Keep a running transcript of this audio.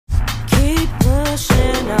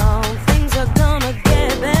pushing on. Things are gonna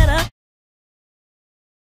get better.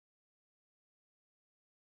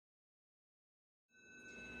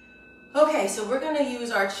 Okay, so we're gonna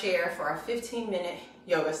use our chair for our 15-minute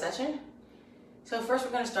yoga session. So first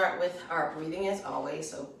we're gonna start with our breathing as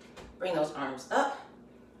always. So bring those arms up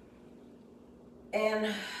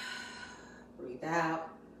and breathe out.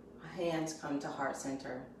 Hands come to heart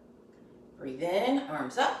center. Breathe in,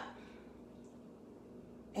 arms up,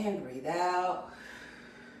 and breathe out.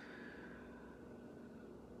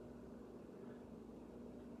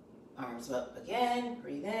 Arms up again,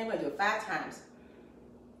 breathe in. We're gonna do it 5 times.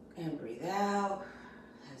 And breathe out.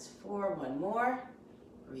 That's 4, one more.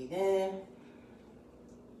 Breathe in,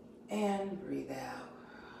 and breathe out.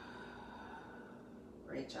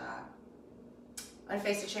 Great job.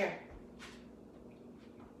 Unface the chair.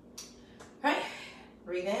 All right,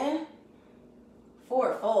 breathe in,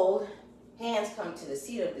 forward fold. Hands come to the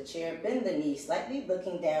seat of the chair. Bend the knees slightly,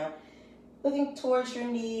 looking down, looking towards your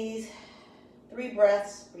knees. 3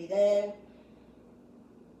 breaths. Breathe in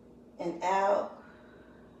and out.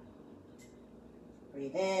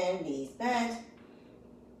 Breathe in, knees bent.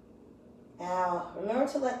 Out. Remember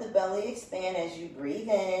to let the belly expand as you breathe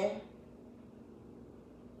in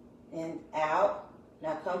and out.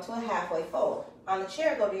 Now come to a halfway fold. On the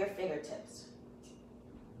chair, go to your fingertips.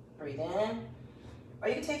 Breathe in. Or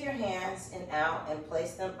you can take your hands and out and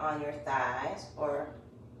place them on your thighs or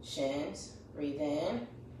shins. Breathe in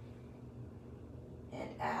and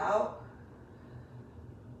out.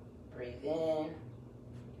 Breathe in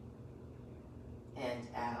and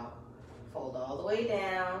out. Fold all the way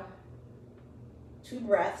down. 2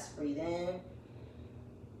 breaths. Breathe in,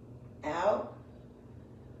 out.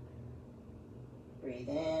 Breathe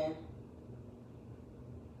in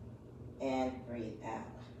and breathe out.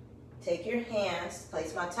 Take your hands,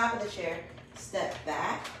 place them on top of the chair, step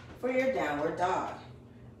back for your downward dog.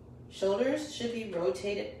 Shoulders should be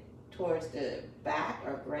rotated towards the back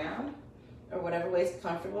or ground or whatever way is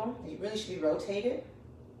comfortable. You really should be rotated.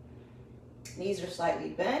 Knees are slightly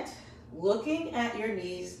bent, looking at your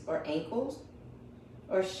knees or ankles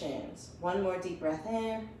or shins. 1 more deep breath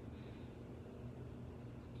in.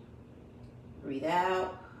 Breathe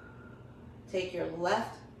out. Take your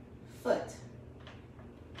left foot.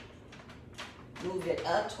 Move it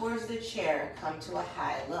up towards the chair. Come to a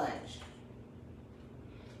high lunge.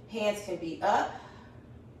 Hands can be up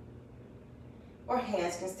or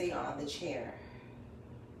hands can stay on the chair.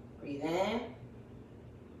 Breathe in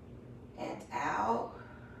and out.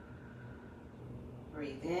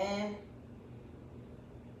 Breathe in,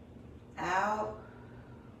 out.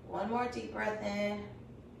 1 more deep breath in.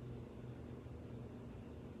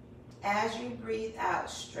 As you breathe out,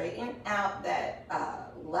 straighten out that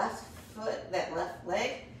left foot, that left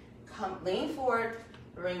leg. Lean forward,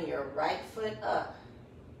 bring your right foot up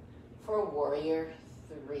for warrior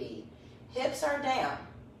 3. Hips are down.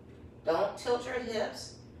 Don't tilt your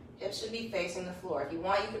hips. Hips should be facing the floor. If you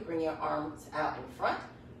want, you could bring your arms out in front,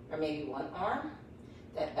 or maybe one arm.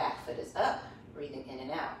 That back foot is up, breathing in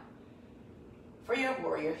and out. For your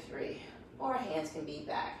warrior 3, or hands can be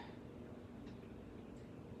back.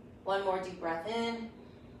 1 more deep breath in.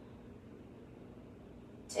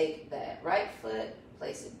 Take that right foot,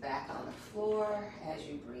 place it back on the floor as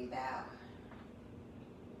you breathe out.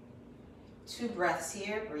 2 breaths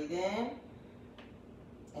here. Breathe in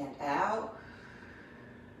and out.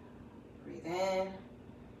 Breathe in.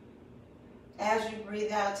 As you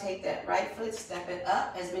breathe out, take that right foot, step it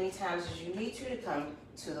up as many times as you need to come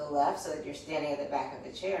to the left so that you're standing at the back of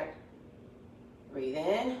the chair. Breathe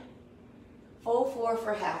in. Fold forward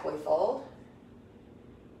for halfway fold.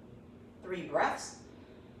 3 breaths.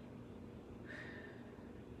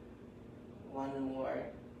 1 more.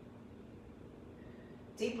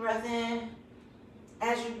 Deep breath in.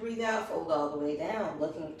 As you breathe out, fold all the way down,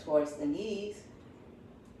 looking towards the knees.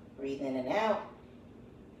 Breathe in and out.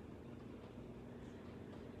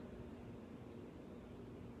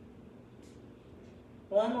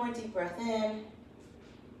 One more deep breath in.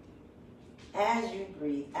 As you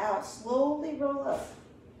breathe out, slowly roll up.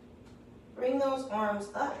 Bring those arms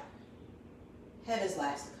up. Head is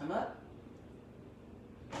last to come up.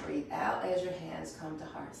 Breathe out as your hands come to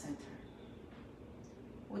heart center.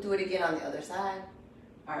 We'll do it again on the other side.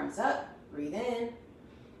 Arms up, breathe in,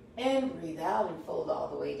 and breathe out and fold all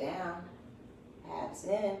the way down. Abs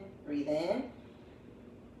in, breathe in,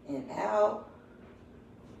 and out.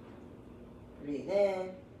 Breathe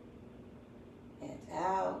in, and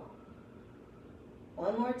out.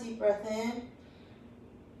 1 more deep breath in.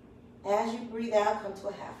 As you breathe out, come to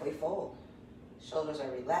a halfway fold. Shoulders are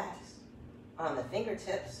relaxed. On the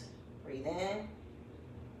fingertips, breathe in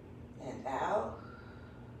and out.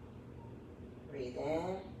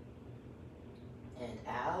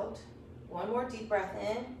 breath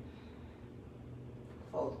in.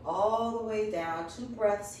 Fold all the way down. 2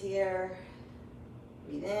 breaths here.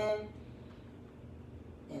 Breathe in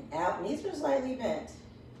and out. Knees are slightly bent.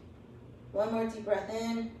 1 more deep breath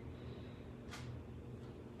in.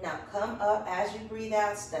 Now come up as you breathe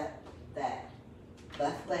out. Step that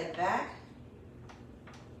left leg back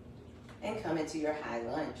and come into your high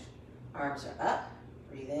lunge. Arms are up.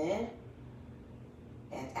 Breathe in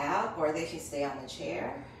and out, or they can stay on the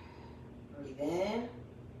chair. Breathe in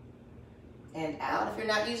and out. If you're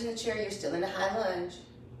not using the chair, you're still in the high lunge.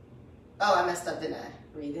 Oh, I messed up, didn't I?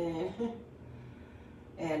 Breathe in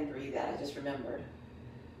and breathe out. I just remembered.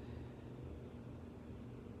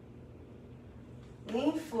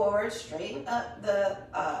 Lean forward, straighten up the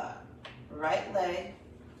right leg.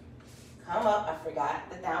 Come up, I forgot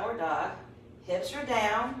the downward dog. Hips are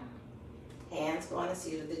down, hands go on the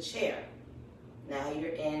seat of the chair. Now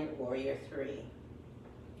you're in warrior 3.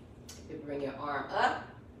 You bring your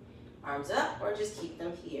arms up, or just keep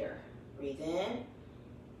them here. Breathe in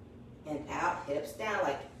and out, hips down,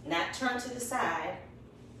 like not turn to the side,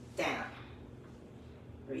 down.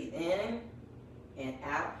 Breathe in and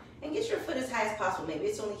out, and get your foot as high as possible. Maybe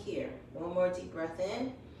it's only here. 1 more deep breath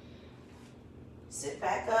in. Sit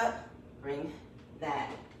back up, bring that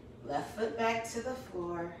left foot back to the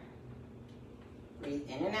floor. Breathe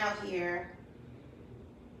in and out here.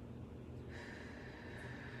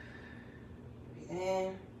 Breathe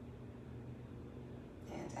in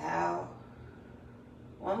and out.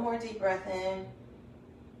 1 more deep breath in.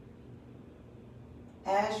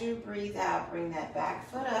 As you breathe out, bring that back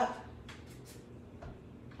foot up.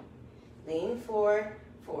 Lean forward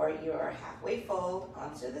for your halfway fold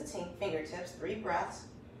onto the fingertips. 3 breaths.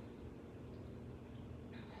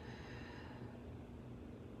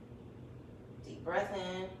 Deep breath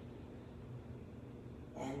in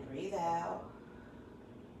and breathe out.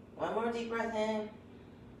 1 more deep breath in.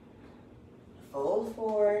 Fold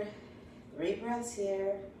forward. 3 breaths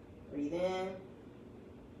here. Breathe in.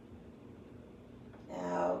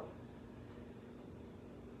 Out.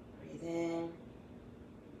 Breathe in.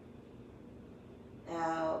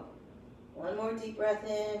 Out. 1 more deep breath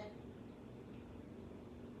in.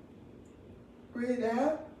 Breathe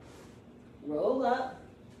out. Roll up.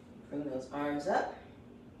 Bring those arms up.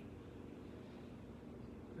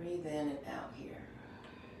 Breathe in and out here.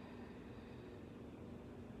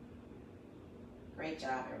 Great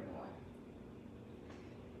job, everyone.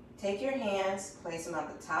 Take your hands, place them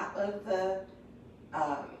at the top of the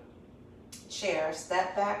chair.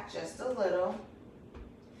 Step back just a little.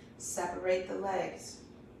 Separate the legs.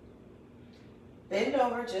 Bend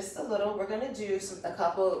over just a little. We're going to do a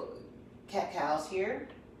couple cat-cows here.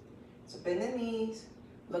 So bend the knees.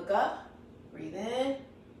 Look up. Breathe in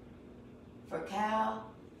for cow.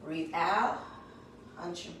 Breathe out.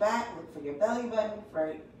 Hunch your back. Look for your belly button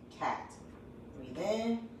for cat. Breathe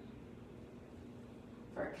in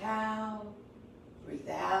for cow. Breathe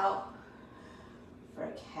out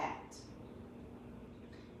for cat.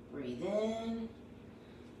 Breathe in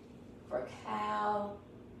for cow.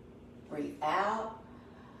 Breathe out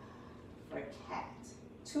for cat.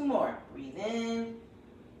 2 more. Breathe in.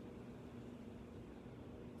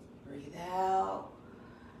 Breathe out.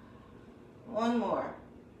 1 more.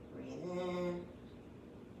 Breathe in.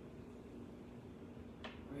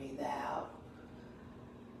 Breathe out.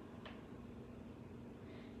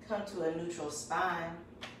 Come to a neutral spine.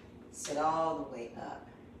 Sit all the way up.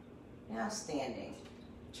 Now standing.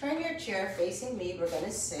 Turn your chair facing me. We're going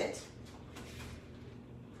to sit.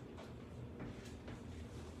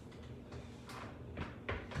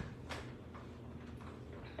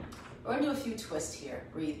 We're going to do a few twists here.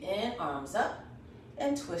 Breathe in, arms up,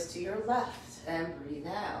 and twist to your left, and breathe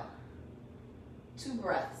out. 2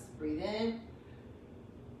 breaths. Breathe in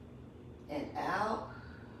and out.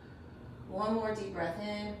 1 more deep breath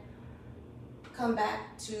in. Come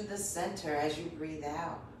back to the center as you breathe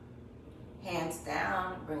out. Hands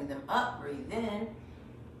down, bring them up, breathe in,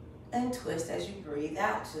 and twist as you breathe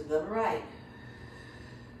out to the right.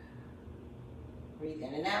 Breathe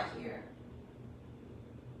in and out here.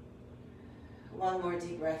 1 more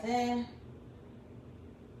deep breath in.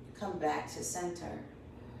 Come back to center.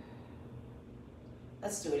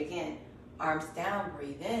 Let's do it again. Arms down,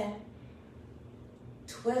 breathe in.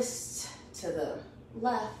 Twist to the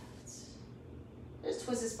left. Just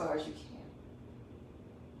twist as far as you can.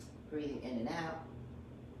 Breathing in and out.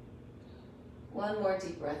 1 more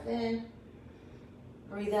deep breath in.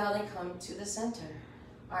 Breathe out and come to the center.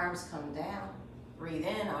 Arms come down. Breathe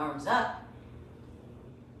in, arms up.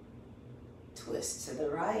 Twist to the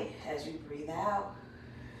right as you breathe out.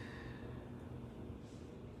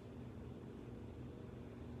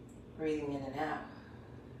 breathing in and out.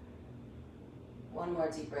 One more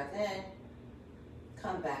deep breath in.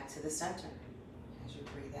 Come back to the center as you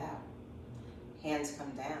breathe out. Hands come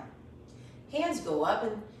down. Hands go up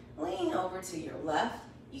and lean over to your left.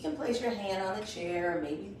 You can place your hand on the chair or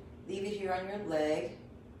maybe leave it here on your leg.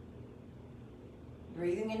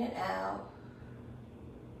 Breathing in and out.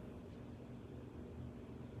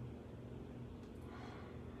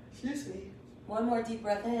 Excuse me. One more deep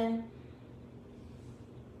breath in.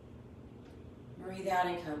 Breathe out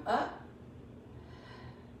and come up.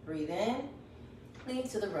 Breathe in. Lean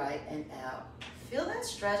to the right and out. Feel that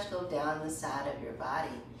stretch go down the side of your body.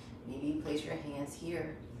 Maybe you place your hands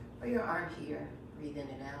here or your arm here. Breathe in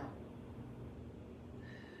and out.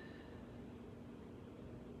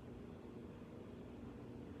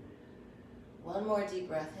 One more deep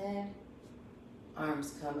breath in.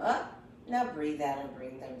 Arms come up. Now breathe out and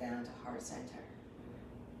bring them down to heart center.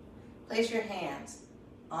 Place your hands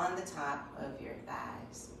on the top of your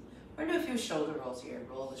thighs. We're going to do a few shoulder rolls here.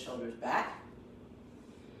 Roll the shoulders back.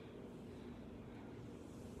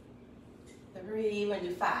 3, we're going to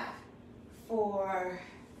do 5, 4,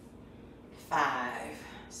 5.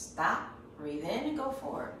 Stop, breathe in and go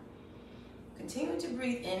forward. Continue to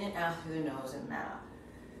breathe in and out through the nose and mouth.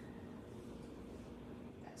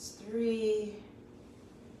 That's 3,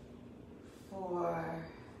 4,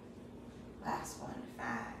 last one, 5.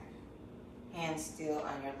 Hands still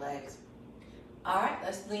on your legs. All right,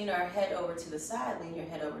 let's lean our head over to the side, lean your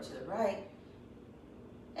head over to the right.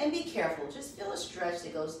 And be careful, just feel a stretch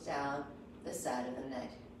that goes down the side of the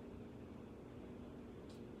neck.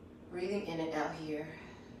 Breathing in and out here.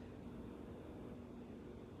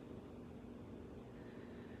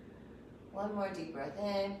 One more deep breath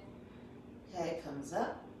in. Head comes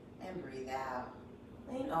up and breathe out.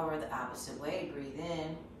 Lean over the opposite way, breathe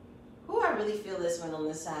in. Ooh, I really feel this one on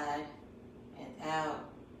this side. And out.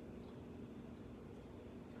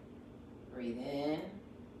 Breathe in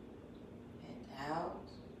and out.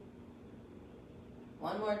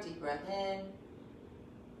 One more deep breath in.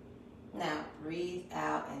 Now breathe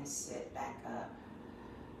out and sit back up.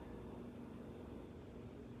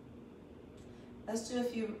 Let's do a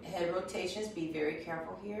few head rotations. Be very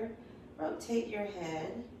careful here. Rotate your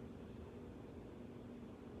head.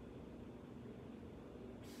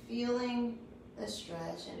 Feeling the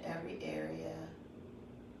stretch in every area.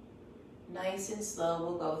 Nice and slow.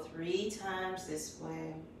 We'll go 3 times this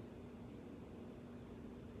way.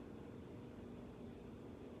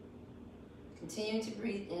 Continue to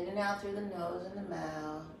breathe in and out through the nose and the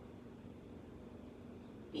mouth.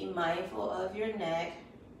 Be mindful of your neck.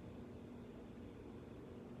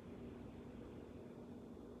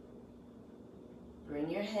 Bring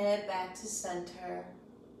your head back to center.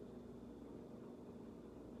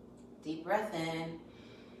 Deep breath in,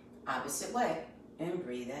 opposite way, and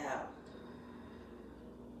breathe out.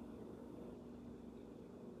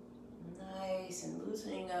 Nice, and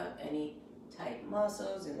loosening up any tight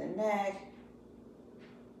muscles in the neck.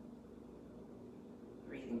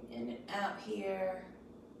 Breathing in and out here.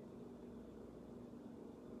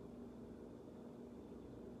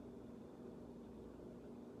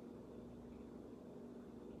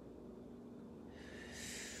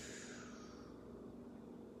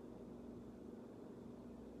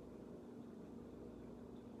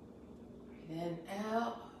 Breathe in,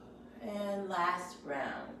 out, and last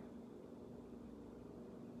round.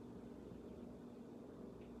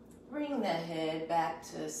 Bring the head back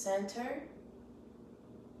to center.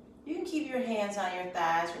 You can keep your hands on your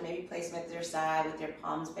thighs or maybe place them at their side with your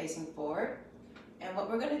palms facing forward. And what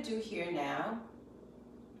we're going to do here now,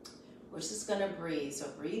 we're just going to breathe. So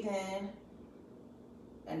breathe in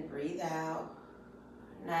and breathe out.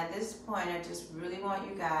 And at this point, I just really want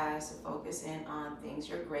you guys to focus in on things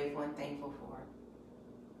you're grateful and thankful for.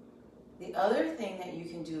 The other thing that you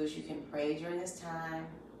can do is you can pray during this time.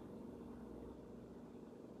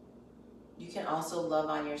 You can also love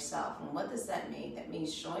on yourself. And what does that mean? That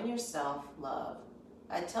means showing yourself love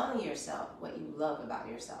by telling yourself what you love about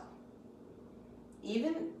yourself.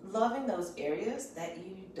 Even loving those areas that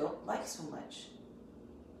you don't like so much.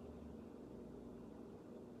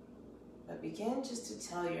 But begin just to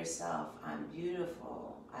tell yourself, I'm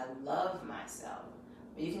beautiful. I love myself.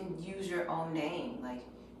 Or you can use your own name, like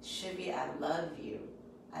Shivy, I love you.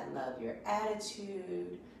 I love your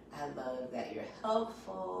attitude. I love that you're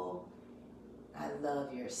helpful. I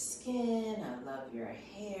love your skin, I love your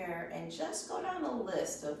hair, and just go down a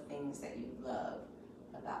list of things that you love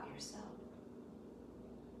about yourself.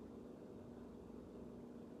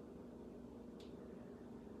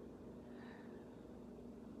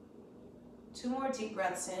 Two more deep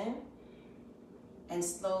breaths in, and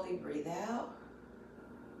slowly breathe out.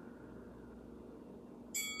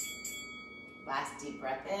 deep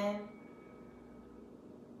breath in.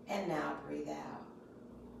 And now breathe out.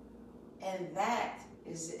 And that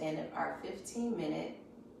is the end of our 15-minute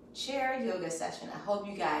chair yoga session. I hope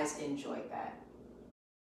you guys enjoyed that.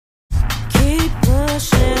 Keep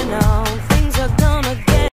pushing on, things are gonna